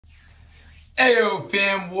Heyo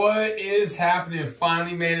fam, what is happening?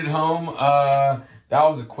 Finally made it home. That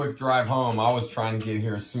was a quick drive home. I was trying to get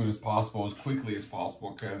here as soon as possible, as quickly as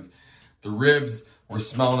possible, because the ribs were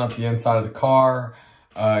smelling up the inside of the car.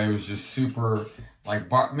 It was just super,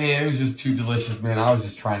 like, man, it was just too delicious, man. I was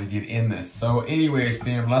just trying to get in this. So anyways,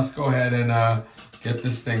 fam, let's go ahead and get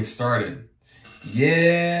this thing started.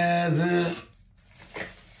 Yes.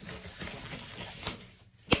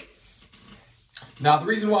 Now, the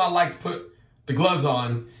reason why I like to put the gloves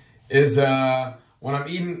on is when I'm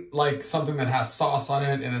eating like something that has sauce on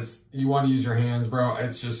it and you want to use your hands, bro,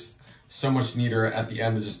 it's just so much neater at the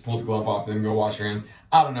end to just pull the glove off and then go wash your hands.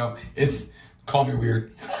 I don't know. Call me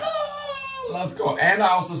weird. Let's go. And I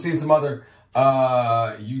also seen some other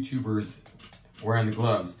YouTubers wearing the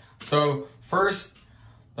gloves. So first,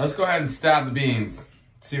 let's go ahead and stab the beans.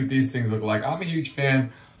 See what these things look like. I'm a huge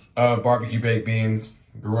fan of barbecue baked beans.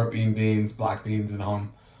 Grew up eating beans, black beans in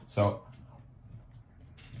home. So,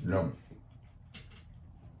 yum.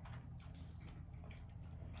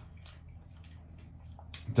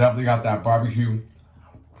 Definitely got that barbecue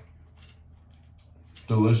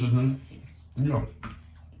deliciousness. Yeah.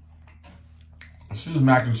 This is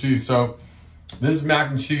mac and cheese. So, this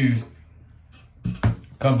mac and cheese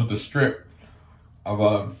comes with a strip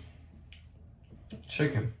of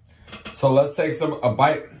chicken. So let's take a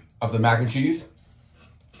bite of the mac and cheese.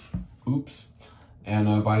 Oops. And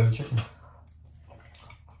a bite of the chicken.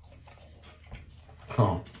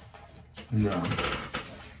 Oh. Yeah.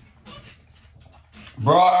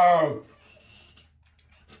 Bro!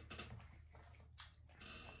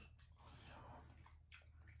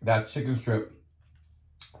 That chicken strip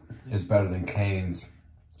is better than Cane's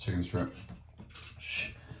chicken strip.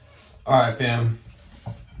 Alright, fam.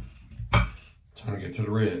 Time to get to the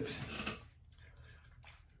ribs.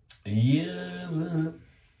 Yes.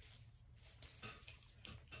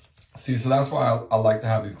 See, so that's why I like to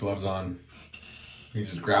have these gloves on. You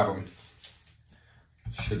just grab them.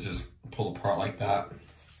 Should just pull apart like that.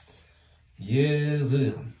 Yes.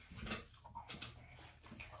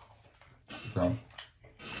 Bro.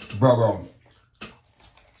 Bro.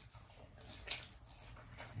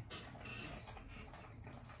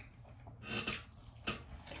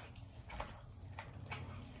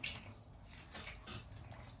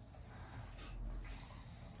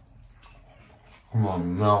 Come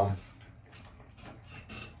on, now.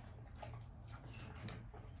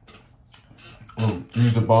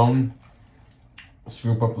 Use the bone,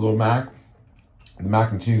 scoop up a little mac. The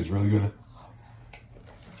mac and cheese is really good.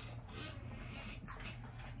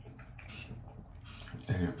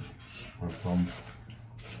 Dang it.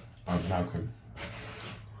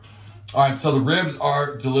 Alright, so the ribs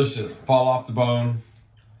are delicious. Fall off the bone.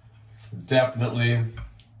 Definitely.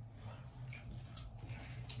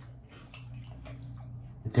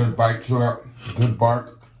 Good bite to it. Good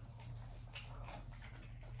bark.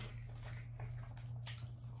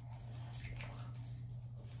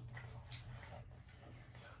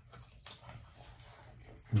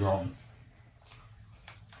 Yeah.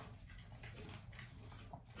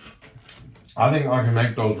 I think I can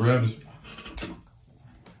make those ribs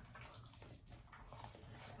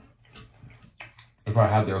if I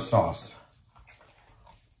had their sauce.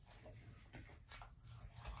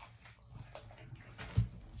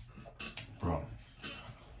 Bro.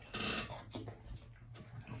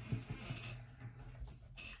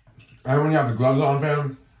 And when you have the gloves on,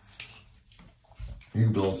 fam, you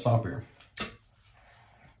can be a little sloppier.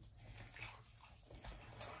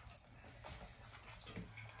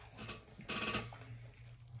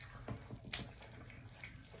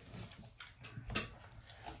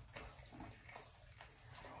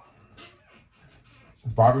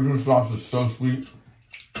 Barbecue sauce is so sweet.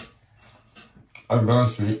 It's very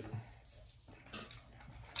sweet.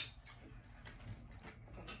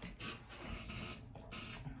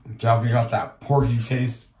 Definitely got that porky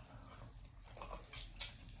taste.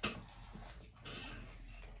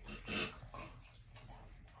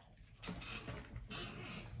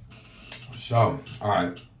 So, all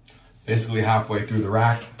right. Basically halfway through the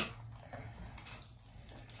rack.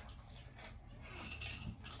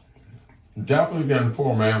 Definitely getting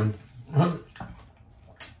full, man.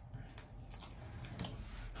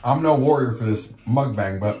 I'm no warrior for this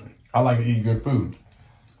mukbang, but I like to eat good food.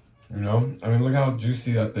 You know? I mean, look how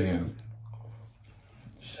juicy that thing is.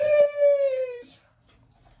 Sheesh.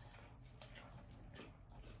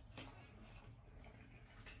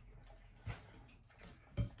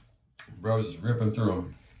 Bro, just ripping through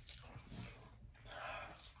them.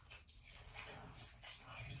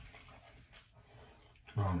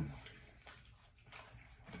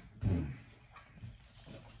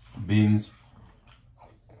 Beans.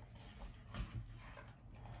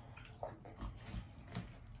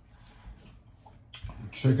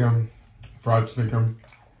 chicken, fried chicken.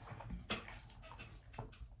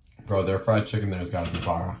 Bro, their fried chicken there's gotta be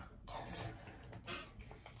fire.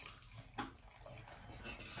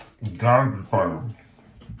 Gotta be fire.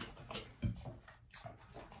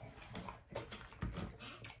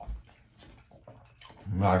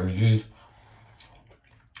 Mac and cheese.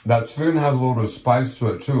 That chicken has a little bit of spice to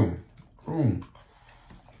it too. Ooh.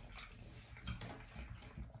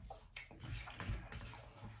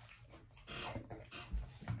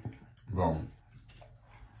 Bro.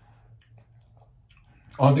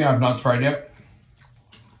 Only thing I've not tried yet,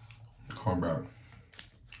 cornbread.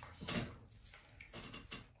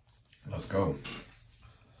 Let's go.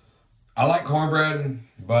 I like cornbread,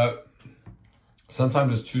 but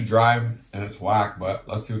sometimes it's too dry and it's whack, but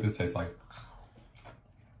let's see what this tastes like.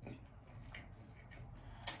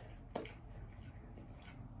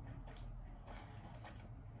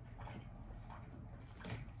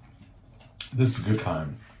 This is a good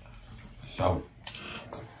kind. So,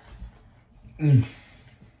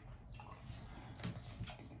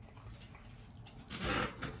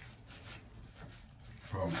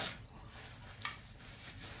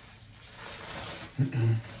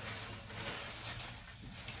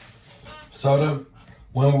 soda.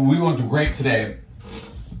 When we went to grape today,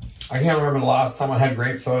 I can't remember the last time I had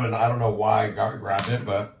grape soda, and I don't know why I grabbed it,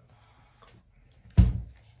 but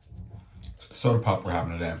soda pop we're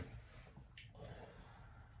having today.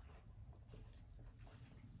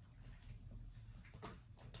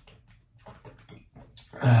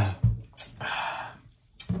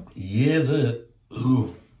 Yes,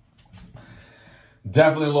 ooh.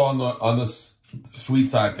 Definitely low on the sweet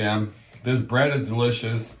side, fam. This bread is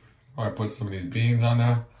delicious. Oh, I put some of these beans on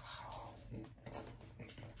there.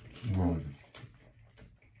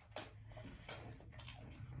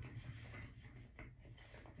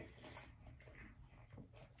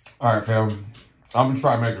 All right, fam. I'm gonna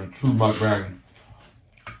try to make a true mukbang.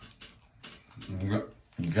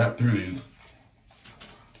 Got through these.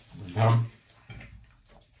 Okay.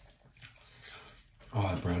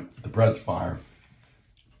 Oh, the bread's fire.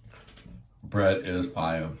 Bread is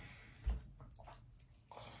fire.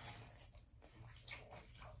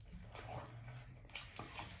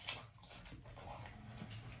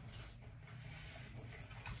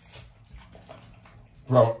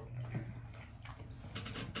 Bro,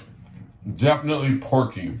 definitely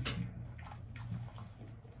porky.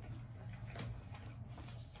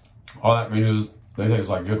 All that means is they taste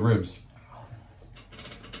like good ribs.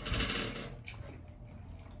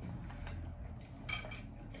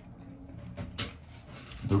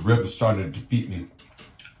 The ribs started to defeat me.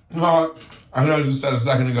 No, I know I just said a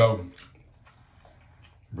second ago.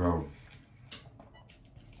 Bro.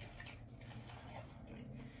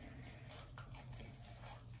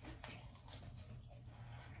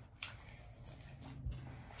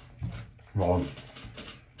 Well,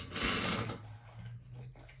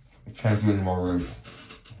 can't do any more ribs.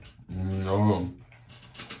 No.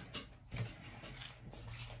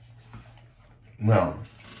 No.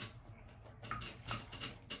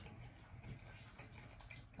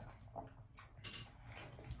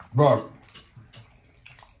 But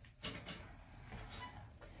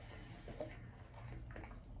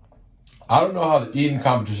I don't know how the eating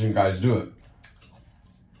competition guys do it.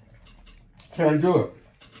 Can't do it.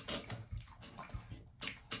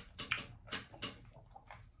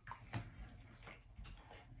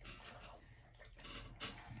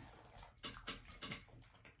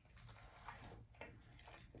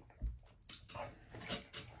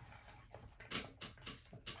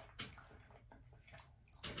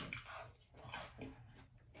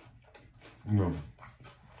 No.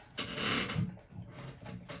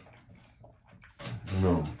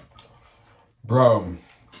 No. Bro,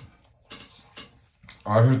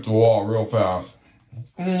 I hit the wall real fast.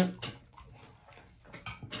 I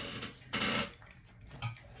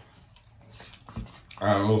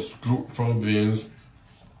got a little scoop full of beans.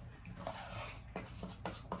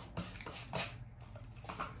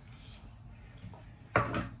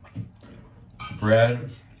 Bread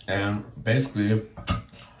and basically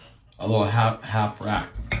a little half rack.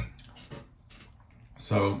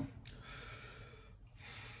 So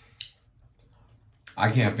I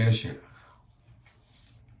can't finish it.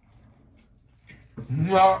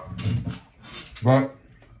 No, but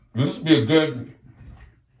this would be a good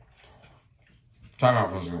time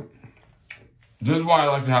out for a second. This is why I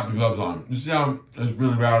like to have the gloves on. You see how it's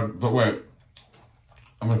really bad, but wait,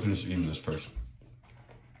 I'm gonna finish eating this first.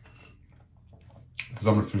 Because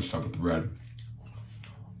I'm gonna finish up with the bread.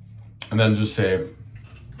 And then just save.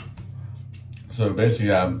 So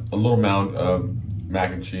basically I have a little amount of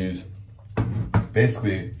mac and cheese.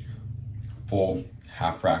 Basically full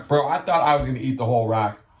half rack. Bro, I thought I was gonna eat the whole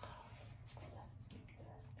rack.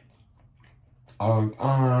 Should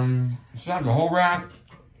I have the whole rack?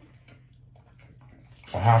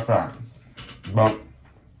 Or half rack? But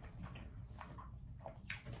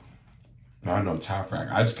I know it's half rack.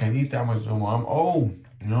 I just can't eat that much no more. I'm old,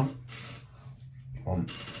 you know?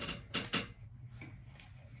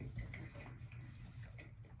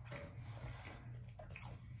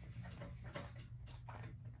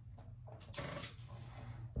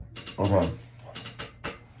 Okay.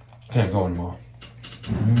 Can't go anymore.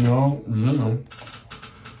 No.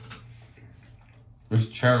 This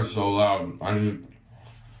chair is so loud. I need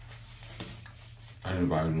to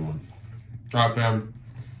buy a new one. Alright, fam.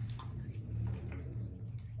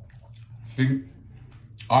 See,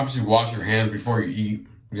 obviously wash your hands before you eat.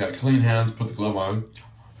 You got clean hands, put the glove on.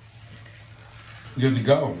 Good to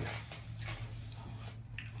go.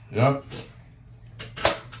 Yep.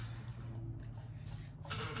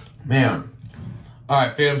 Man.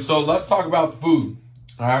 Alright, fam, so let's talk about the food.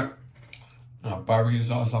 Alright. Barbecue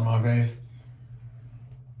sauce on my face.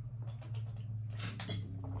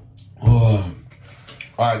 Oh.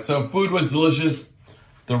 Alright, so food was delicious.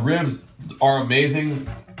 The ribs are amazing.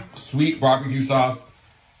 Sweet barbecue sauce.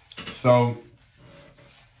 So,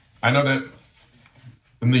 I know that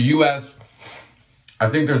in the US, I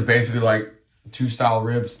think there's basically like 2 style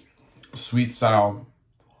ribs. Sweet style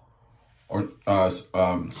or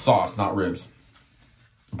sauce, not ribs.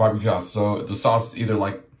 Barbecue sauce. So the sauce is either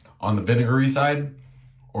like on the vinegary side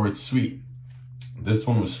or it's sweet. This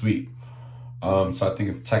one was sweet. So I think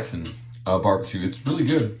it's Texan barbecue. It's really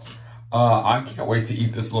good. I can't wait to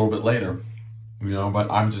eat this a little bit later. You know, but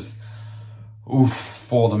I'm just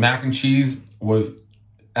full. The mac and cheese was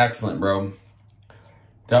excellent, bro.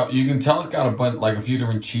 You can tell it's got a few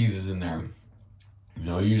different cheeses in there. You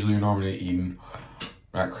know, usually you're normally eating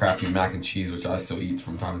that crappy mac and cheese, which I still eat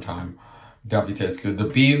from time to time. Definitely tastes good. The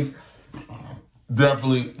beans,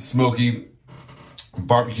 definitely smoky,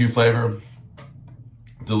 barbecue flavor,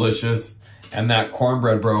 delicious. And that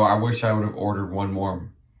cornbread, bro, I wish I would have ordered one more.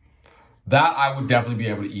 That I would definitely be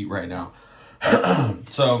able to eat right now.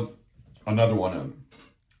 So, another one of them.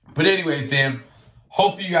 But anyways, fam,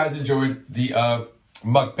 hopefully you guys enjoyed the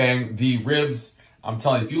mukbang, the ribs. I'm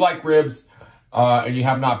telling you, if you like ribs and you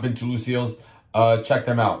have not been to Lucille's, check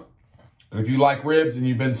them out. And if you like ribs and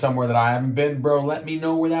you've been somewhere that I haven't been, bro, let me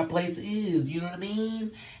know where that place is. You know what I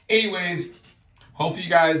mean? Anyways, hopefully you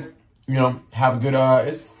guys, you know, have a good,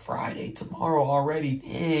 it's Friday tomorrow already.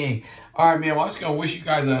 Dang. All right, man. Well, I'm just going to wish you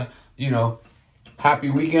guys a, you know, happy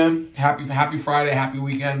weekend. Happy Friday, happy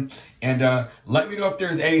weekend. And let me know if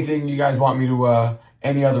there's anything you guys want me to,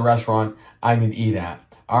 any other restaurant I can eat at.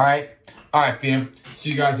 All right? All right, fam.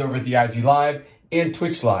 See you guys over at the IG Live and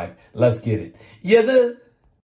Twitch Live. Let's get it. Yes, sir.